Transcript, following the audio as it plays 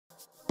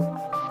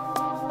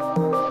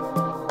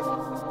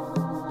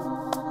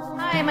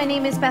my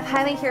name is Beth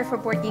Hiley here for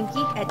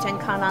BoardGameGeek at Gen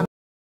Con Online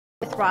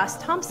with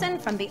Ross Thompson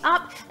from the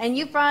Op, and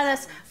you brought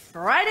us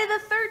Friday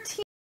the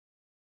 13th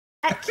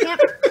at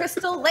Camp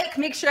Crystal Lake.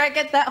 Make sure I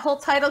get that whole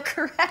title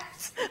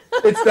correct.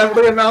 It's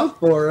definitely a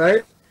mouthful,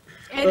 right?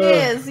 It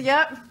is,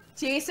 yep.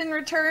 Jason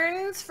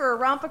returns for a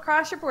romp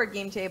across your board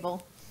game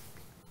table.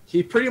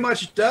 He pretty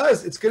much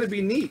does. It's going to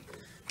be neat.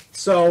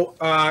 So,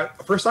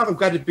 first off, I'm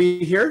glad to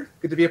be here.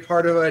 Good to be a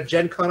part of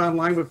Gen Con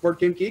Online with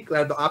BoardGameGeek.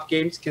 Glad the Op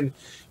Games can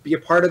be a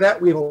part of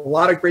that. We have a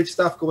lot of great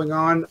stuff going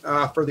on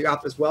for the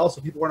Op as well. So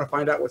if people want to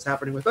find out what's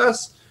happening with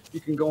us, you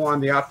can go on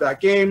the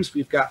Op.Games.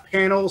 We've got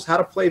panels, how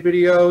to play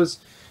videos,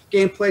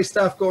 gameplay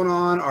stuff going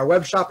on. Our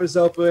web shop is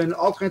open.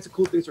 All kinds of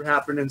cool things are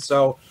happening.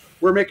 So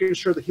we're making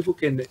sure that people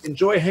can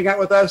enjoy, hang out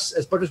with us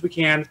as much as we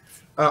can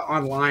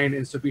online.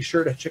 And so be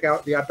sure to check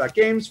out the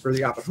Op.Games for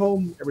the Op at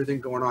home, everything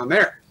going on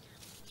there.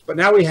 But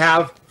now we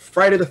have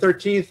Friday the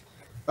 13th,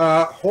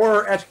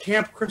 horror at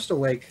Camp Crystal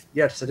Lake.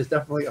 Yes, it is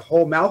definitely a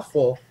whole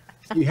mouthful.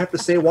 You have to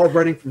say while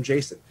running from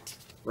Jason,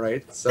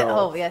 right? So.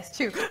 Oh, yes,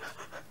 true.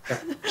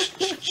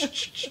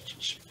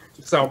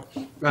 So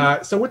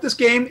with this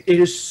game, it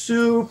is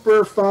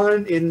super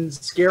fun and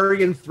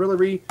scary and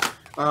thrillery.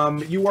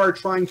 You are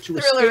trying to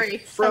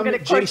escape from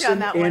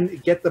Jason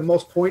and get the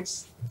most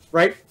points,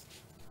 right?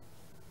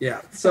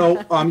 Yeah.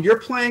 So you're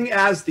playing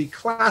as the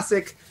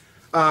classic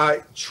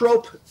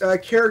trope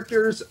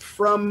characters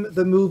from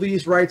the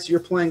movies, right? So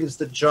you're playing as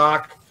the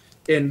jock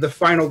and the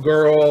final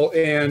girl,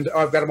 and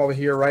I've got them over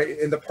here, right?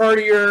 And the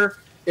partier,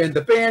 and the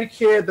band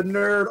kid, the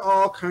nerd,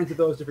 all kinds of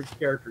those different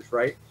characters,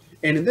 right?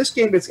 And in this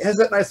game, it has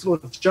that nice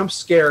little jump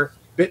scare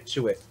bit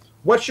to it.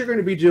 What you're going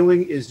to be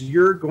doing is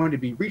you're going to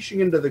be reaching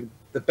into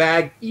the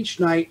bag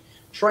each night,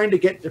 trying to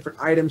get different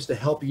items to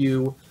help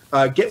you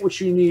get what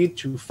you need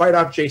to fight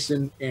off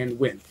Jason and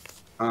win.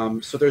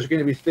 So there's going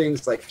to be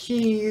things like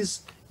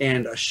keys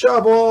and a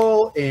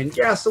shovel and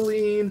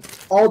gasoline,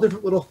 all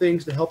different little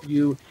things to help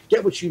you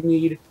get what you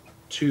need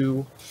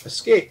to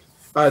escape.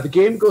 The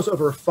game goes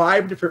over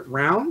 5 different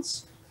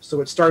rounds.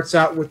 So it starts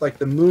out with like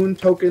the moon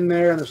token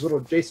there, and there's little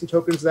Jason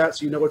tokens of that,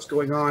 so you know what's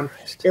going on.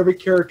 Every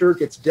character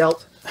gets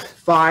dealt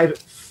 5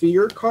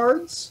 fear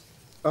cards,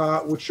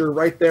 which are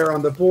right there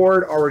on the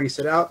board, already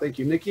set out. Thank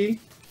you, Nikki.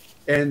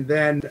 And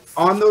then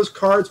on those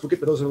cards, we'll get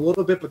to those in a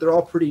little bit, but they're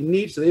all pretty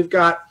neat. So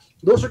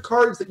those are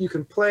cards that you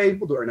can play.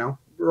 We'll do it right now.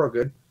 We're all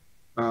good.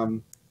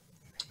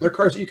 They're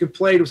cards that you can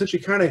play to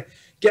essentially kind of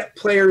get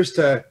players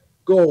to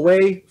go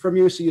away from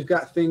you. So you've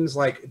got things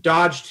like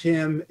dodged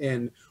him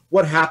and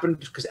what happened,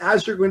 because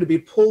as you're going to be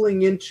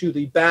pulling into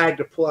the bag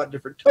to pull out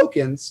different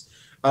tokens,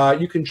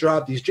 you can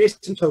draw these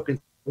Jason tokens.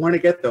 You want to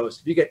get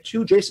those. If you get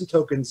 2 Jason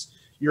tokens,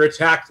 you're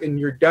attacked and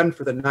you're done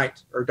for the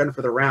night or done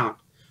for the round.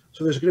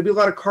 So there's going to be a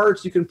lot of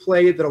cards you can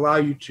play that allow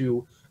you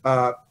to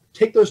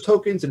take those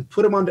tokens and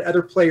put them onto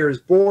other players'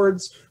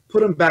 boards,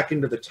 put them back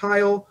into the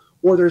tile,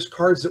 or there's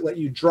cards that let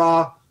you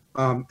draw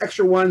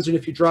extra ones, and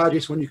if you draw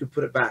just one, you can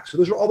put it back. So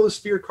those are all those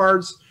fear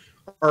cards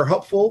are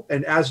helpful,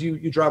 and as you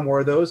draw more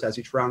of those as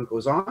each round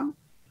goes on.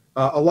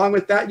 Along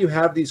with that, you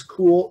have these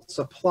cool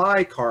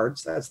supply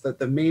cards. That's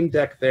the main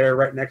deck there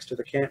right next to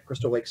the Camp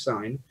Crystal Lake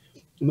sign.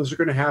 And those are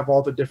going to have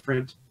all the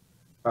different,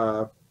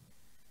 so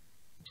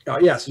you're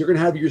going to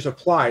have your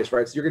supplies,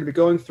 right? So you're going to be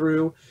going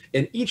through,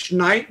 and each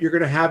night you're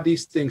going to have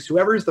these things.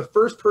 Whoever is the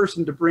first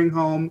person to bring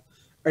home,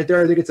 right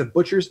there, I think it's a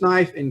butcher's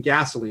knife and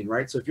gasoline,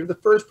 right? So if you're the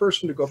first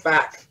person to go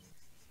back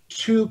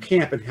to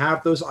camp and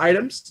have those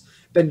items,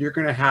 then you're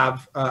going to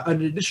have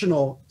an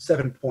additional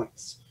 7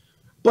 points.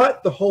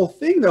 But the whole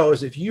thing, though,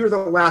 is if you're the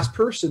last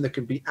person that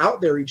can be out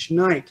there each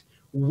night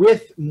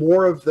with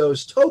more of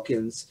those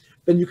tokens,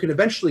 then you can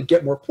eventually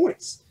get more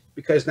points,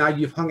 because now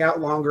you've hung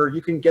out longer,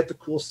 you can get the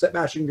cool set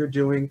matching you're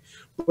doing.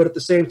 But at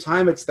the same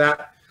time, it's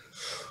that,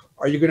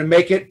 are you going to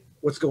make it?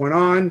 What's going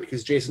on?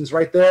 Because Jason's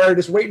right there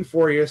just waiting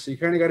for you. So you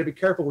kind of got to be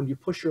careful when you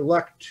push your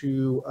luck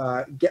to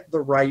get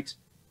the right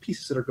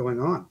pieces that are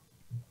going on.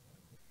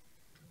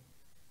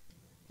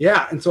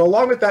 Yeah, and so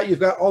along with that, you've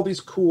got all these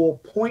cool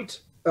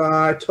point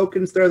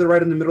tokens there. They're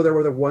right in the middle there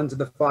where the 1s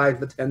and the 5s and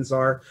the 10s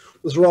are.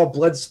 Those are all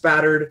blood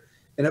spattered.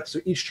 And up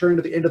so each turn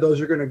to the end of those,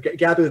 you're going to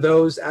gather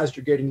those as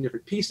you're getting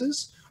different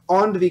pieces.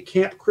 Onto the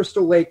Camp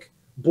Crystal Lake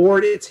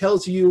board, it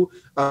tells you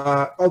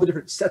all the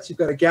different sets you've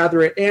got to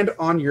gather it. And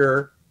on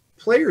your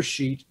player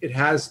sheet, it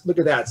has, look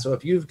at that. So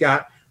if you've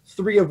got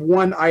 3 of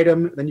one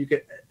item, then you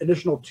get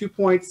additional 2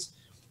 points.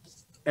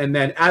 And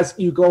then as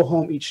you go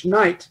home each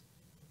night,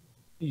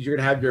 you're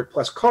going to have your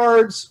plus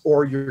cards,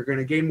 or you're going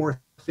to gain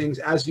more things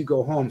as you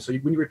go home. So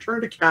when you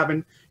return to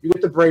cabin, you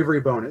get the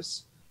bravery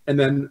bonus. And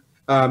then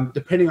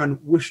depending on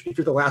if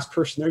you're the last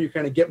person there, you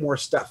kind of get more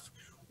stuff,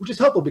 which is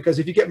helpful, because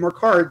if you get more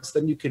cards,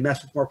 then you can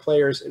mess with more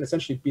players and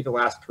essentially be the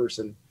last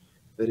person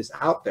that is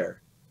out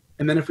there.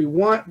 And then if we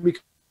want, we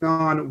can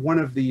on one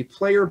of the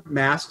player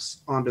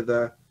masks onto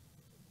the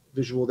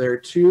visual there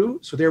too.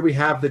 So there we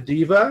have the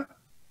diva,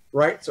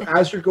 right? So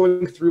as you're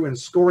going through and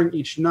scoring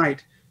each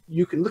night,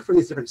 you can look for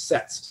these different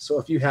sets. So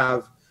if you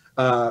have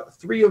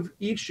 3 of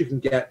each, you can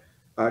get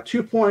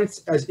 2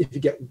 points. As if you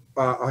get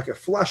like a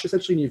flush,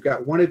 essentially, and you've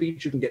got one of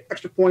each, you can get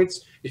extra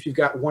points. If you've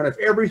got one of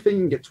everything,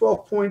 you can get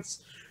 12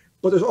 points.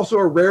 But there's also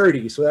a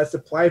rarity, so that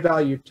supply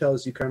value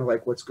tells you kind of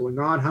like what's going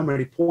on, how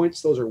many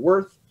points those are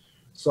worth.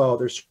 So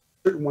there's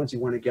certain ones you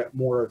want to get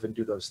more of and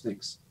do those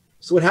things.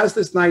 So it has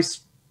this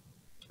nice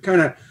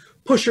kind of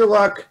push your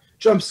luck,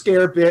 jump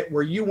scare bit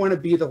where you want to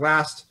be the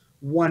last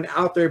one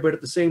out there, but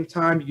at the same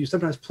time, you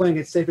sometimes playing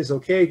it safe is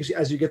okay because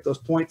as you get those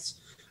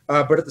points.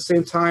 But at the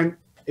same time,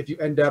 if you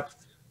end up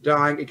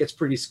dying, it gets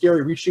pretty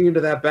scary reaching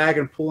into that bag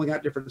and pulling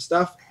out different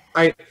stuff.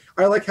 I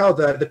like how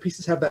the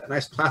pieces have that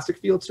nice plastic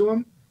feel to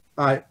them.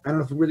 I don't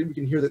know if we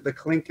can hear the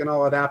clink and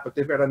all of that, but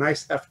they've got a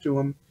nice heft to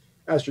them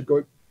as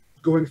you're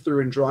going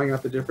through and drawing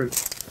out the different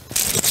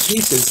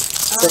pieces.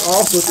 But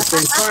also at the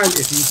same time,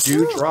 if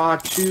you do draw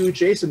 2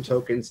 Jason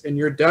tokens and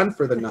you're done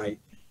for the night,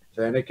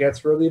 then it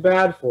gets really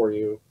bad for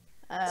you.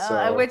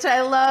 Which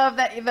I love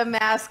that the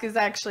mask is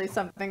actually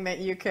something that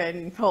you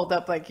can hold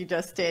up like you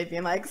just did,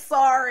 being like,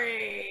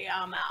 "Sorry,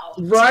 I'm out."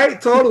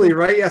 Right, totally,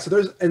 right. Yeah.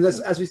 So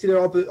as we see there,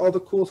 all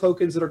the cool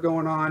tokens that are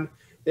going on,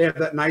 they have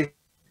that nice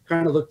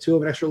kind of look to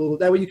them, an extra little.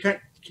 That way you can't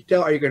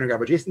tell: are you going to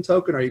grab a Jason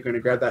token? Are you going to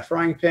grab that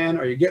frying pan?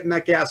 Are you getting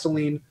that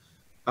gasoline?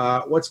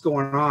 What's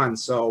going on?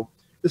 So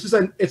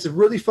it's a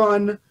really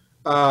fun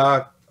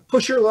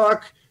push your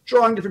luck,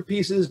 drawing different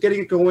pieces, getting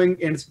it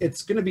going, and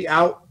it's going to be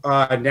out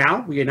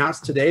now. We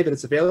announced today that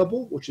it's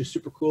available, which is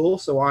super cool.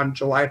 So on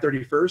July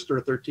 31st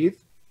or 13th,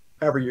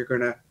 however you're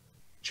going to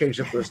change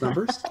up those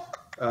numbers.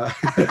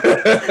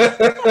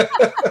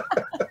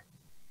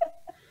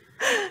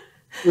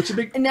 Which would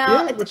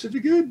be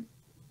good.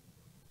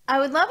 I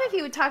would love if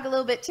you would talk a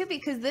little bit too,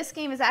 because this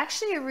game is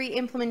actually a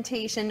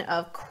re-implementation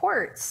of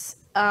Quartz.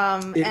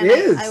 It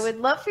is. I would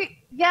love for you,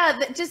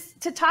 just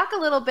to talk a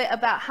little bit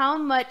about how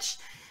much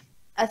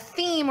a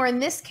theme, or in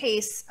this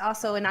case,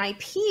 also an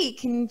IP,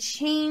 can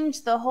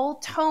change the whole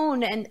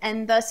tone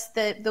and thus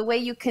the way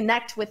you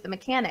connect with the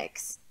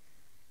mechanics.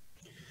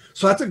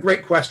 So that's a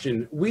great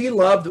question. We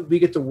love that we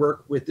get to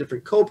work with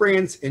different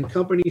co-brands and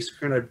companies to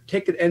kind of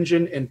take an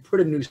engine and put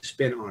a new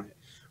spin on it,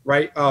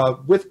 right?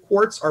 With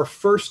Quartz, our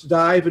first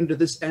dive into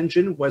this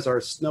engine was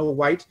our Snow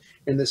White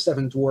and the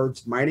Seven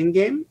Dwarves mining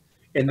game.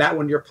 And that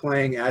one you're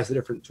playing as the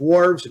different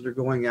dwarves, and you're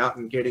going out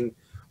and getting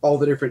all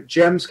the different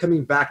gems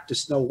coming back to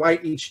Snow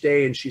White each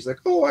day. And she's like,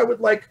 "Oh, I would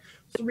like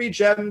 3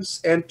 gems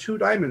and 2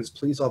 diamonds,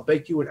 please. I'll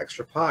bake you an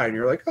extra pie." And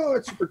you're like, "Oh,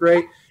 that's super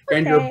great." Okay.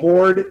 And your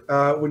board,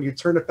 when you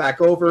turn it back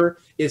over,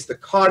 is the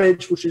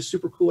cottage, which is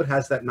super cool. It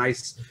has that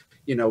nice,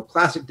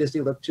 classic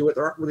Disney look to it.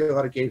 There aren't really a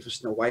lot of games with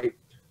Snow White,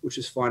 which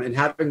is fun. And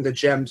having the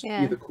gems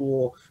be the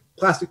cool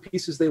plastic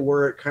pieces they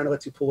were, it kind of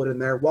lets you pull it in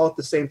there. While at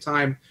the same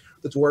time,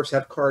 the dwarves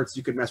have cards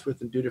you can mess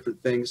with and do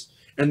different things.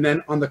 And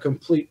then on the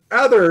complete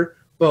other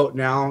boat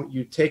now,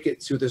 you take it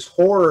to this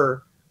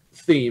horror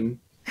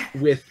theme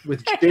with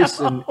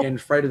Jason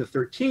and Friday the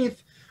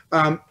 13th.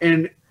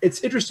 And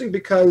it's interesting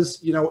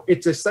because,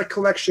 it's a set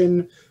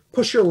collection,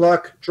 push your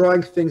luck,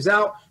 drawing things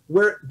out,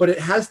 but it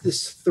has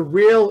this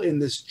thrill in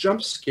this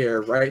jump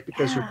scare, right?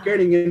 Because you're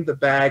getting in the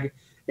bag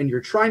and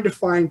you're trying to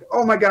find,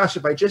 oh my gosh,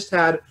 if I just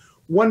had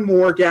one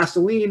more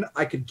gasoline,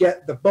 I could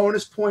get the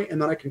bonus point,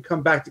 and then I can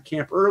come back to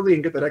camp early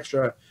and get that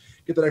extra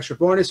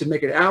bonus and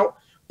make it out.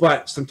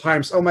 But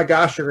sometimes, oh my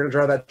gosh, you're going to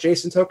draw that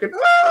Jason token,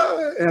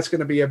 and that's going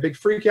to be a big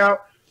freak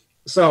out.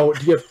 So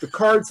do you have the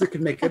cards that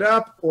can make it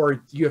up, or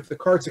do you have the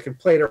cards that can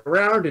play it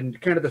around and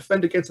kind of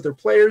defend against other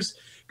players?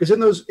 Because in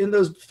those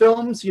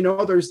films,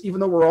 there's, even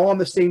though we're all on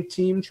the same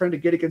team trying to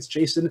get against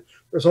Jason,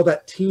 there's all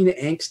that teen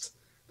angst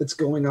that's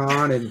going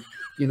on, and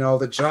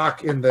the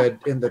jock and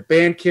the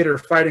band kid are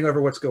fighting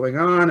over what's going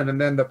on,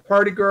 and then the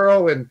party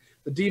girl and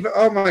the diva.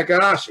 Oh my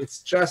gosh, it's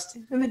just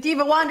and the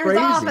diva wanders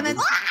off, and then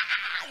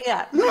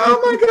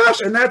oh my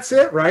gosh, and that's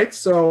it, right?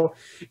 So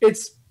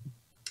it's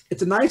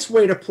a nice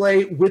way to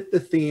play with the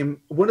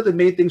theme. One of the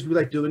main things we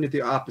like doing at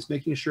the Op is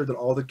making sure that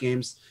all the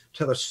games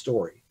tell a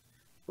story,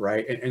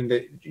 right? And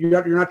that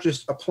you're not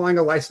just applying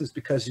a license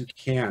because you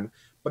can,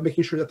 but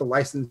making sure that the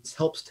license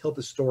helps tell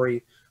the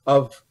story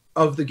of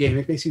the game.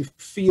 It makes you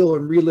feel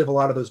and relive a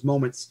lot of those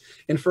moments.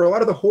 And for a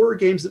lot of the horror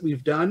games that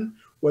we've done,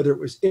 whether it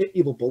was It,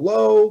 Evil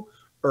Below,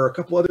 or a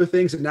couple other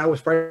things, and now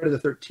with Friday the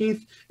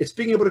 13th, it's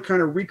being able to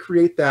kind of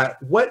recreate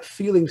that. What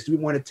feelings do we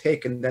want to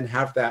take and then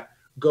have that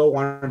go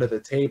onto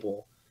the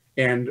table?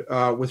 And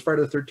with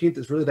Friday the 13th,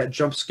 it's really that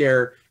jump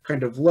scare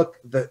kind of look.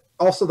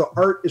 Also, the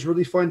art is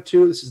really fun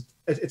too.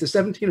 It's a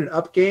 17 and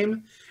up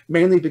game,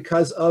 mainly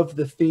because of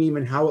the theme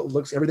and how it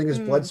looks. Everything is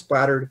blood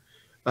splattered.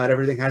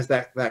 Everything has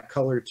that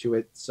color to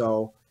it.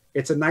 So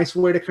it's a nice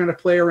way to kind of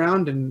play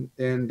around and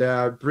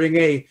bring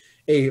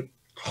a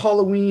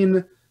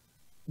Halloween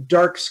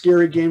dark,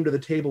 scary game to the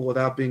table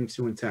without being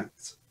too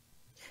intense.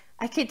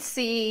 I could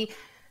see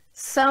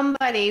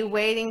somebody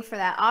waiting for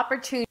that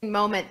opportune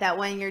moment that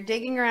when you're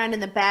digging around in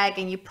the bag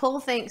and you pull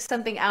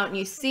something out and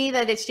you see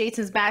that it's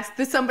Jason's mask,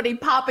 there's somebody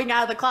popping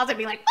out of the closet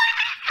being like,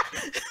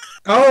 ah!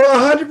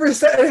 Oh,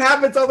 100%. It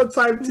happens all the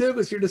time too,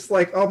 because you're just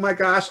like, oh my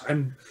gosh,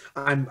 I'm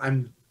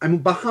I'm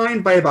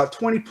behind by about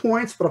 20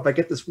 points, but if I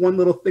get this one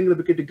little thing, it'll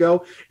be good to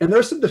go. And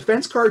there's some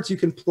defense cards you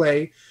can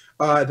play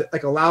that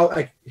like allow,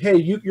 like, hey,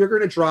 you're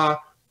going to draw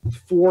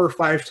 4 or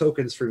 5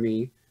 tokens for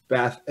me,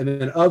 Beth, and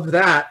then of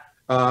that,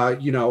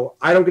 you know,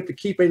 I don't get to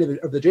keep any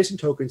of the Jason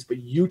tokens, but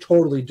you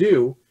totally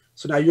do.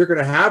 So now you're going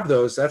to have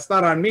those. That's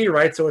not on me,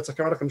 right? So it's like,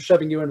 I'm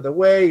shoving you into the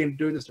way and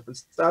doing this different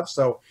stuff.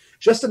 So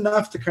just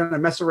enough to kind of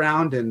mess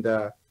around and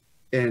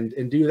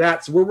do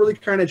that. So we're really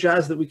kind of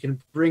jazzed that we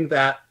can bring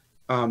that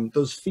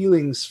those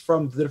feelings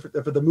from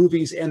the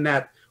movies and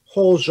that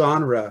whole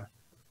genre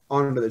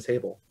onto the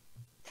table.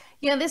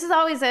 You know, this is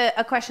always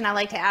a question I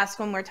like to ask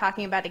when we're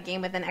talking about a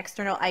game with an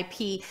external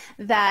IP,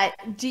 that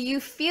do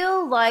you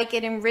feel like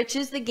it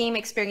enriches the game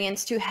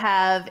experience to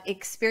have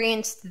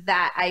experienced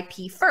that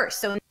IP first?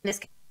 So in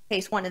this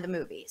case, one of the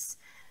movies.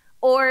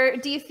 Or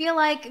do you feel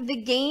like the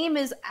game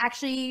is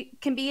actually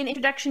can be an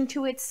introduction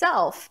to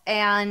itself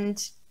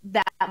and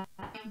that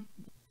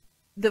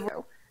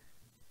the...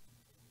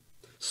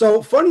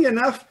 So funny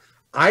enough,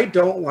 I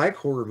don't like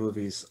horror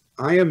movies.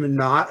 I am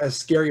not a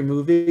scary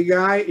movie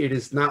guy. It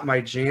is not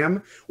my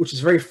jam, which is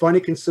very funny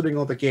considering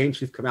all the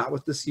games we've come out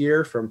with this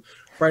year, from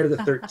Friday the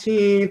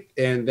 13th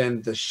and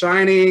then The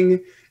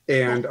Shining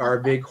and our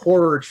big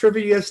horror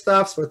trivia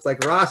stuff. So it's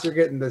like, Ross, you're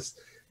getting this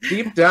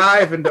deep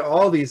dive into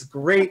all these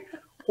great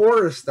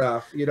horror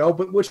stuff, you know,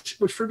 but which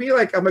for me,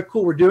 like, I'm like,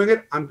 cool, we're doing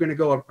it. I'm going to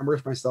go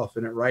immerse myself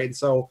in it, right? And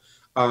so,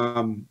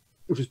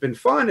 which has been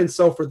fun. And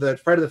so for the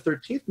Friday the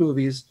 13th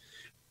movies,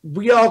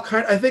 we all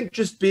kind of, I think,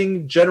 just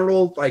being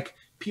general, like,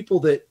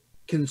 people that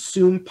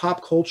consume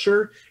pop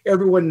culture,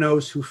 everyone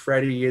knows who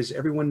Freddy is,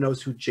 everyone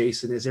knows who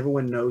Jason is,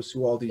 everyone knows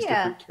who all these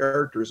different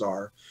characters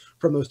are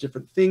from those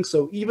different things.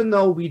 So even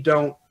though we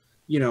don't,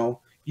 you know,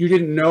 you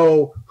didn't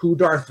know who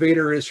Darth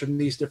Vader is from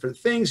these different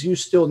things, you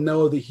still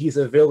know that he's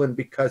a villain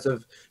because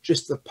of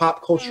just the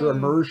pop culture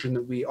immersion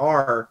that we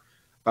are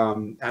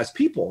as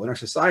people in our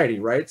society,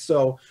 right?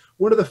 So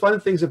one of the fun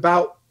things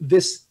about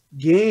this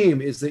game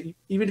is that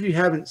even if you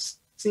haven't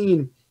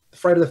seen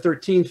Friday the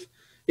 13th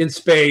in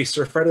space,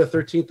 or Friday the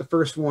 13th, the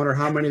first one, or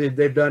how many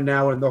they've done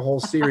now in the whole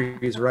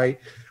series, right?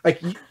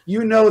 Like,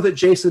 you know that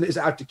Jason is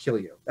out to kill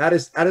you. That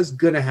is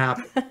going to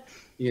happen,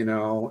 you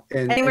know,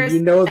 and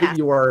you know that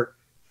you are,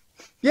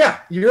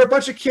 you're a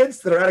bunch of kids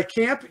that are at a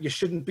camp. You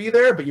shouldn't be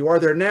there, but you are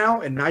there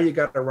now, and now you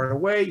got to run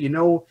away. You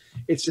know,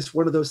 it's just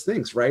one of those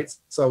things, right?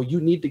 So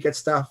you need to get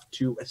stuff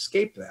to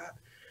escape that.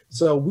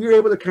 So we were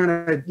able to kind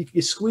of,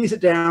 you squeeze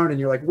it down, and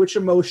you're like, which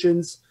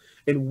emotions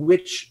and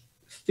which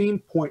theme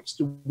points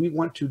do we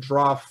want to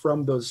draw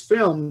from those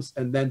films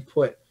and then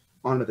put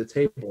onto the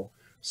table?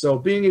 So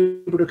being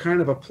able to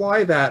kind of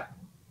apply that,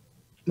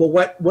 well,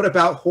 what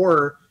about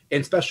horror,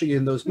 and especially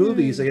in those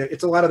movies,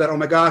 it's a lot of that, oh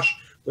my gosh,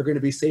 they're going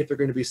to be safe, they're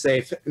going to be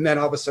safe. And then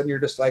all of a sudden you're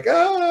just like,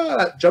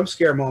 that jump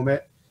scare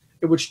moment,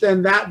 in which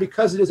then that,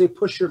 because it is a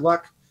push your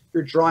luck,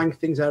 you're drawing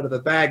things out of the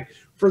bag.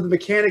 For the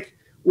mechanic,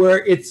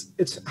 where it's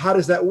how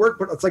does that work?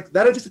 But it's like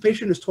that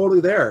anticipation is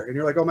totally there. And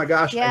you're like, oh my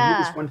gosh, I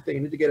need this one thing, I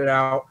need to get it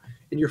out.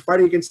 And you're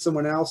fighting against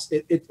someone else.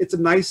 It's a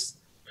nice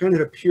kind of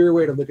a pure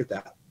way to look at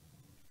that.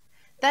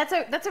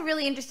 That's a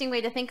really interesting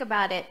way to think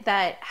about it.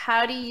 That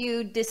how do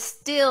you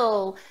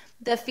distill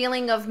the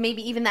feeling of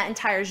maybe even that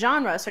entire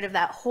genre, sort of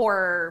that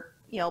horror,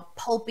 you know,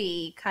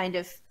 pulpy kind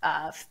of,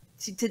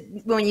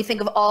 when you think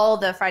of all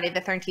the Friday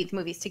the 13th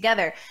movies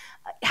together,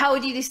 how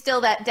would you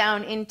distill that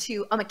down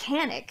into a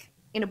mechanic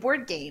in a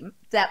board game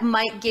that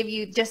might give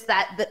you just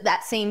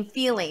that same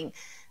feeling,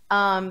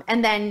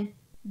 and then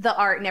the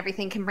art and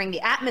everything can bring the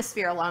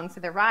atmosphere along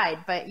for the ride.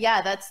 But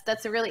yeah,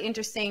 that's a really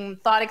interesting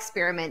thought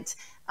experiment.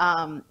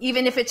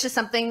 Even if it's just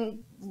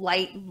something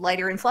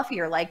lighter and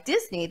fluffier like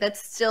Disney,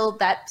 that's still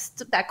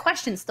that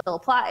question still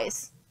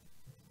applies.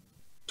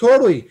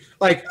 Totally.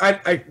 Like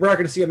we're not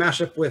going to see a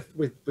mashup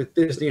with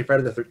Disney and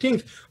Friday the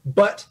 13th,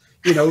 but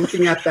you know,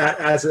 looking at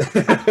that as a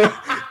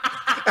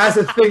as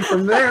a thing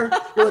from there,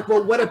 you're like,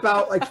 well, what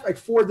about like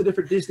for the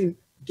different Disney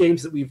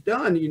games that we've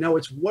done, you know,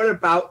 it's what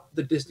about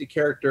the Disney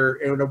character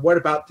and what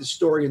about the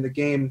story in the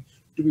game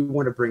do we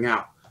want to bring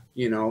out,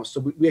 you know? So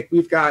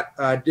we've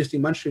got Disney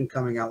Munchkin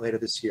coming out later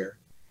this year,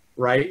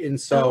 right? And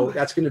so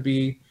that's going to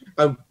be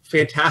a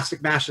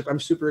fantastic mashup. I'm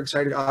super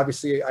excited.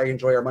 Obviously, I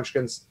enjoy our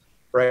Munchkins,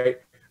 right?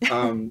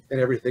 And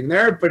everything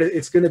there, but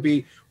it's going to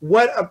be,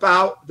 what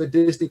about the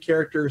Disney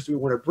characters do we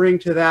want to bring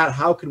to that?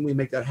 How can we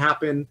make that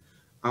happen?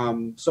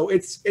 So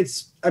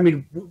it's I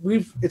mean,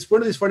 it's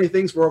one of these funny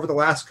things where over the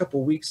last couple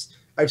of weeks,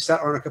 I've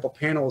sat on a couple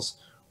panels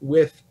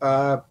with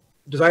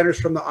designers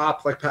from the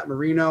op, like Pat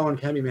Marino and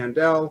Cami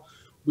Mandel.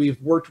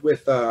 We've worked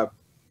with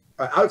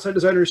outside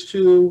designers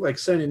too, like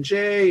Sen and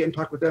Jay, and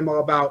talked with them all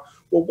about,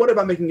 well, what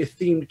about making a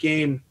themed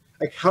game?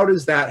 Like, how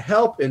does that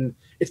help? And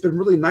it's been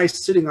really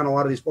nice sitting on a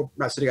lot of these, well,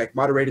 not sitting, like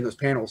moderating those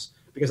panels,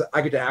 because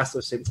I get to ask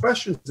those same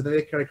questions, and then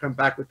they kind of come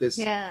back with this,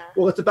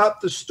 well, it's about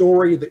the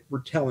story that we're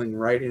telling,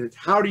 right? And it's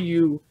how do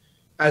you,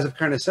 as I've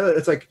kind of said,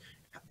 it's like,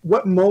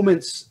 what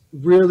moments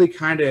really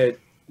kind of,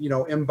 you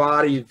know,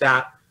 embody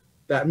that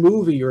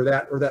movie or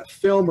that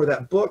film or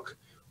that book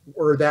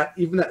or that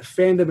even that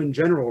fandom in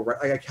general,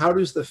 right? Like how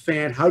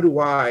do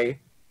I,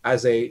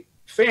 as a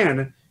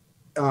fan,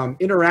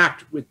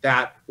 interact with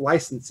that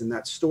license and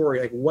that story?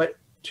 Like what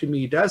to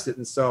me does it?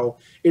 And so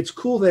it's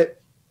cool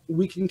that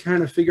we can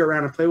kind of figure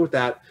around and play with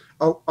that.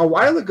 A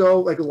while ago,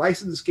 like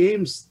licensed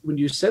games, when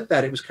you said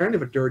that, it was kind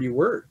of a dirty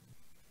word,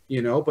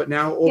 you know, but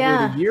now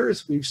over the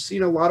years, we've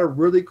seen a lot of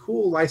really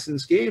cool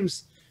licensed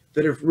games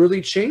that have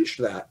really changed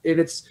that. And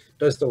it's,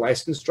 does the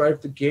license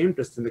drive the game?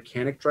 Does the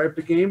mechanic drive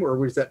the game? Or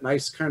was that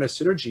nice kind of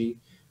synergy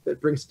that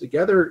brings it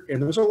together?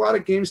 And there's a lot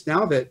of games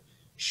now that,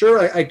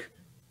 sure,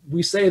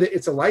 we say that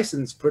it's a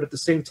license, but at the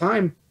same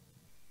time,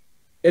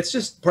 it's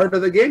just part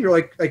of the game. You're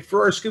like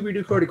for our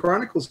Scooby-Doo Cody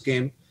Chronicles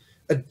game,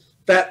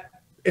 that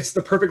it's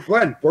the perfect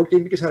blend.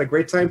 BoardGameGeek has had a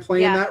great time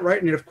playing that,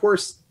 right? And of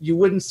course, you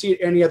wouldn't see it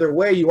any other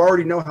way. You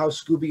already know how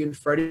Scooby and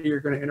Freddy are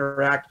going to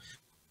interact,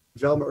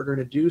 development are going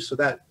to do, so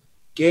that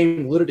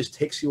game literally just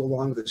takes you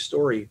along the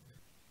story,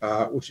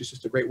 which is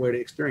just a great way to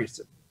experience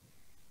it.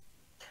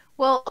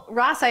 Well,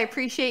 Ross, I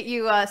appreciate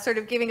you sort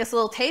of giving us a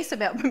little taste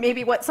about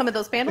maybe what some of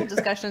those panel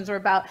discussions were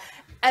about,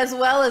 as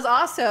well as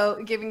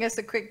also giving us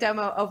a quick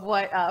demo of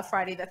what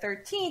Friday the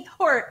 13th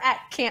Horror at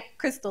Camp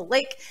Crystal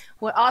Lake,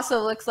 what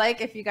also looks like,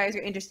 if you guys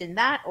are interested in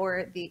that,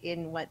 or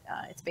in what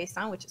it's based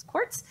on, which is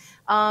Quartz.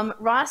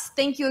 Ross,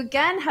 thank you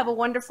again. Have a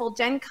wonderful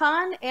Gen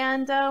Con,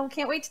 and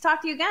can't wait to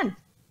talk to you again.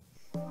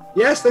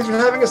 Yes, thanks for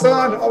having us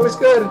on. Always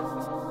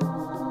good.